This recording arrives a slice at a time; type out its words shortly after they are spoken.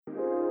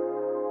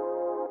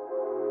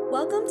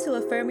Welcome to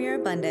Affirm Your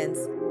Abundance,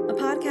 a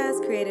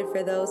podcast created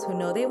for those who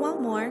know they want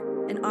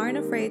more and aren't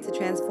afraid to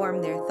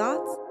transform their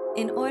thoughts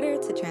in order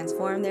to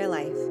transform their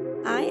life.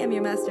 I am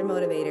your master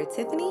motivator,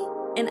 Tiffany,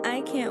 and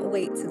I can't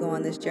wait to go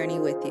on this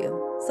journey with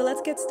you. So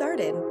let's get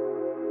started.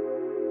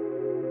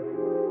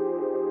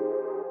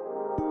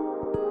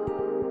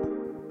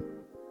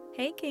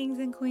 Hey, kings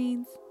and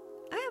queens.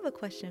 I have a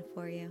question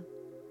for you.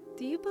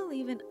 Do you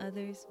believe in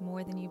others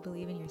more than you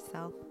believe in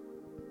yourself?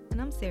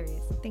 And I'm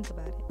serious. Think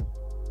about it.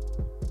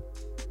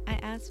 I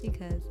ask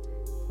because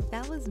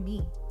that was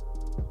me.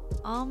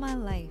 All my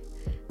life,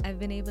 I've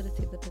been able to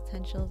see the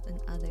potentials in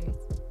others.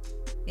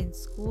 In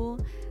school,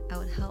 I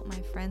would help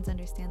my friends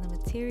understand the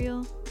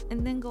material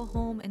and then go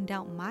home and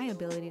doubt my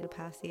ability to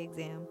pass the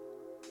exam.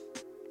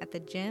 At the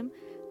gym,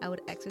 I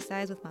would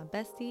exercise with my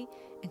bestie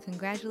and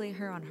congratulate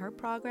her on her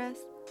progress,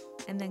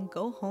 and then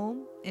go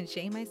home and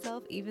shame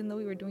myself even though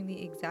we were doing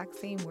the exact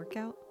same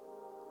workout.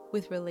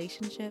 With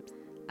relationships,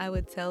 I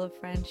would tell a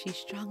friend she's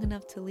strong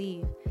enough to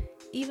leave,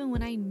 even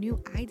when I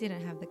knew I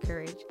didn't have the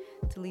courage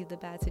to leave the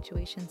bad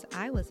situations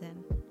I was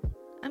in.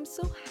 I'm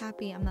so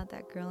happy I'm not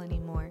that girl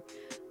anymore,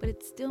 but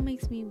it still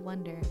makes me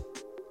wonder,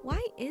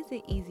 why is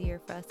it easier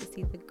for us to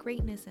see the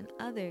greatness in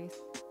others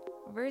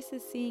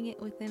versus seeing it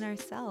within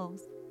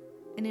ourselves?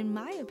 And in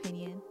my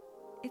opinion,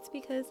 it's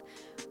because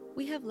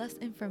we have less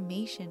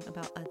information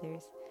about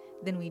others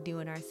than we do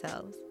in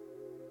ourselves.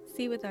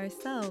 See, with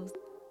ourselves,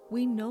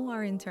 we know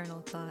our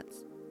internal thoughts.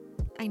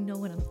 I know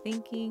what I'm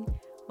thinking,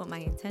 what my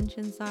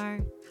intentions are,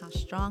 how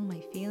strong my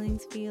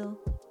feelings feel.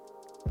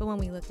 But when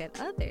we look at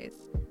others,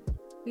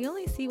 we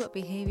only see what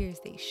behaviors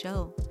they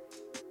show,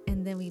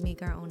 and then we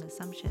make our own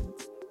assumptions.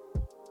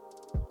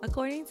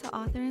 According to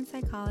author and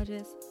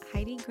psychologist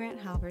Heidi Grant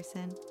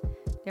Halverson,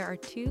 there are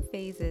two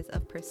phases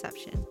of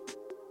perception.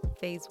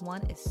 Phase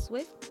 1 is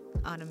swift,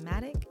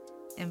 automatic,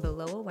 and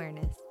below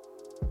awareness.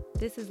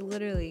 This is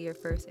literally your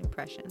first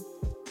impression.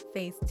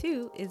 Phase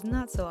 2 is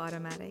not so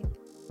automatic.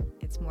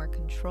 It's more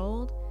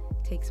controlled,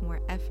 takes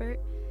more effort,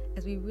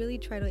 as we really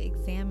try to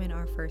examine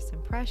our first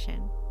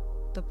impression.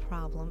 The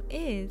problem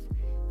is,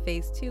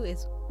 phase 2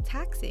 is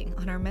taxing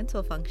on our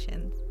mental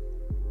functions,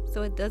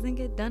 so it doesn't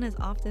get done as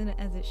often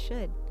as it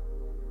should.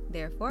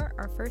 Therefore,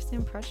 our first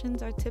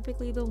impressions are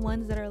typically the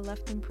ones that are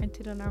left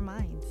imprinted on our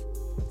minds.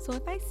 So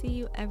if I see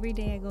you every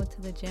day I go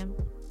to the gym,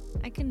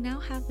 I can now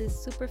have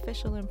this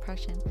superficial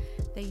impression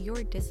that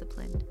you're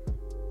disciplined.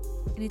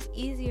 And it's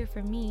easier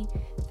for me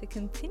to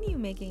continue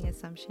making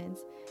assumptions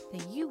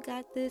that you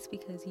got this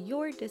because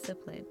you're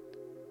disciplined.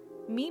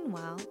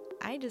 Meanwhile,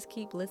 I just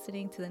keep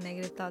listening to the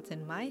negative thoughts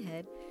in my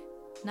head,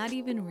 not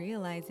even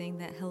realizing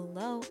that,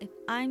 hello, if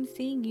I'm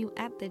seeing you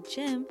at the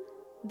gym,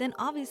 then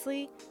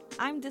obviously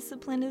I'm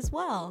disciplined as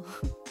well.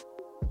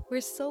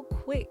 We're so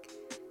quick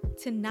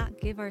to not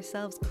give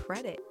ourselves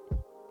credit.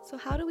 So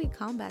how do we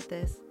combat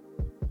this?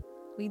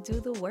 We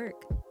do the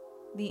work,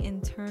 the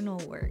internal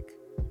work.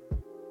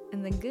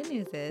 And the good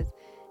news is,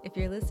 if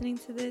you're listening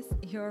to this,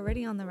 you're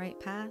already on the right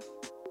path.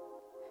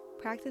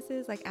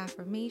 Practices like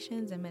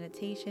affirmations and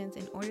meditations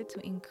in order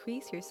to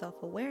increase your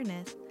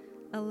self-awareness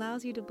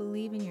allows you to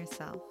believe in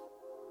yourself.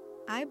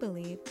 I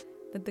believe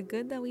that the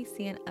good that we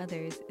see in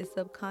others is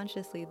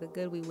subconsciously the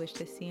good we wish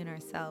to see in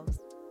ourselves.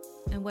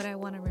 And what I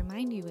want to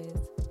remind you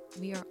is,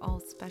 we are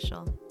all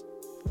special.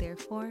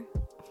 Therefore,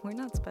 we're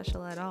not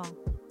special at all.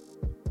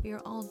 We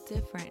are all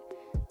different.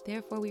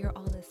 Therefore, we are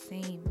all the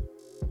same.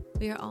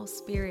 We are all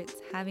spirits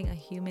having a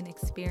human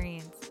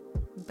experience,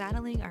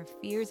 battling our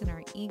fears and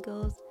our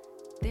egos.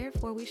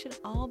 Therefore, we should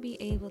all be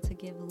able to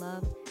give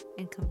love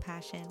and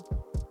compassion,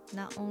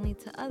 not only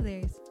to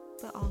others,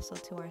 but also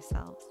to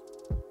ourselves.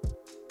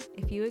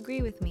 If you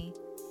agree with me,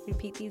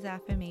 repeat these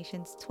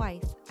affirmations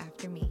twice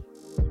after me.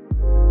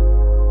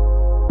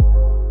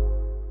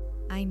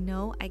 I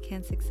know I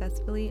can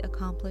successfully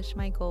accomplish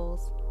my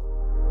goals.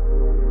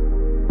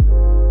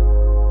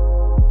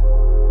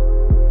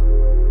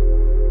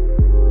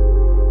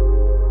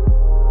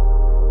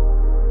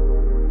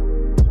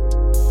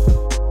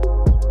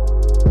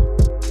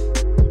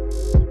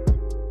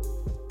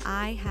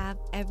 I have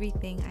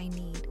everything I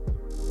need.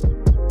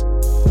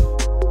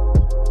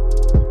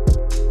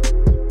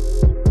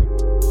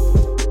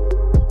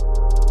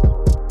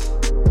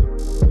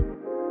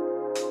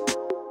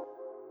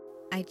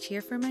 I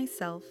cheer for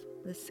myself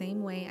the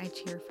same way I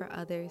cheer for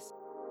others.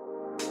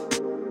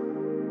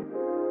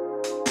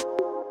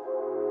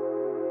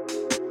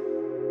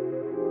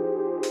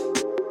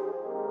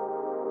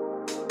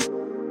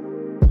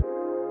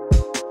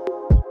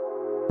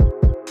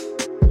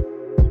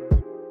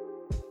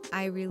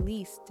 I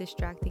release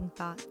distracting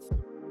thoughts.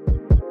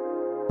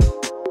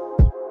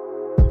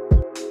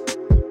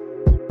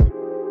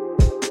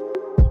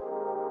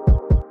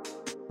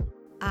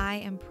 I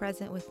am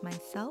present with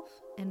myself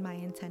and my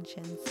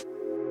intentions.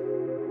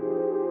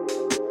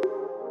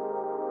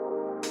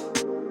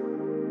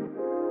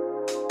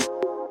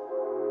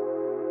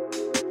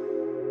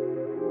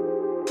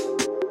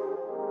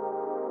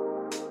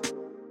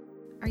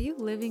 Are you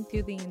living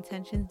through the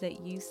intentions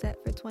that you set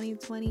for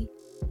 2020?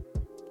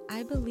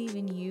 I believe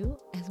in you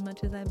as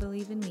much as I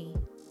believe in me.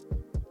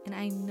 And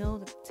I know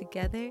that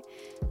together,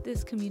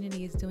 this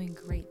community is doing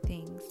great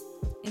things,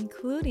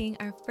 including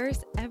our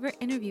first ever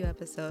interview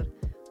episode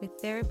with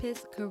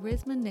therapist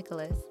Charisma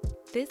Nicholas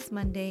this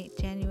Monday,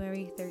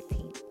 January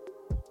 13th.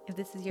 If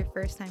this is your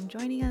first time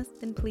joining us,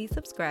 then please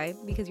subscribe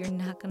because you're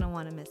not going to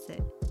want to miss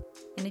it.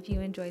 And if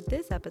you enjoyed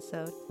this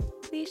episode,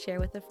 please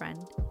share with a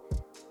friend.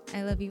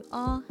 I love you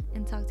all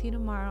and talk to you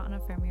tomorrow on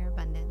Affirm Your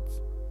Abundance.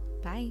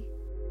 Bye.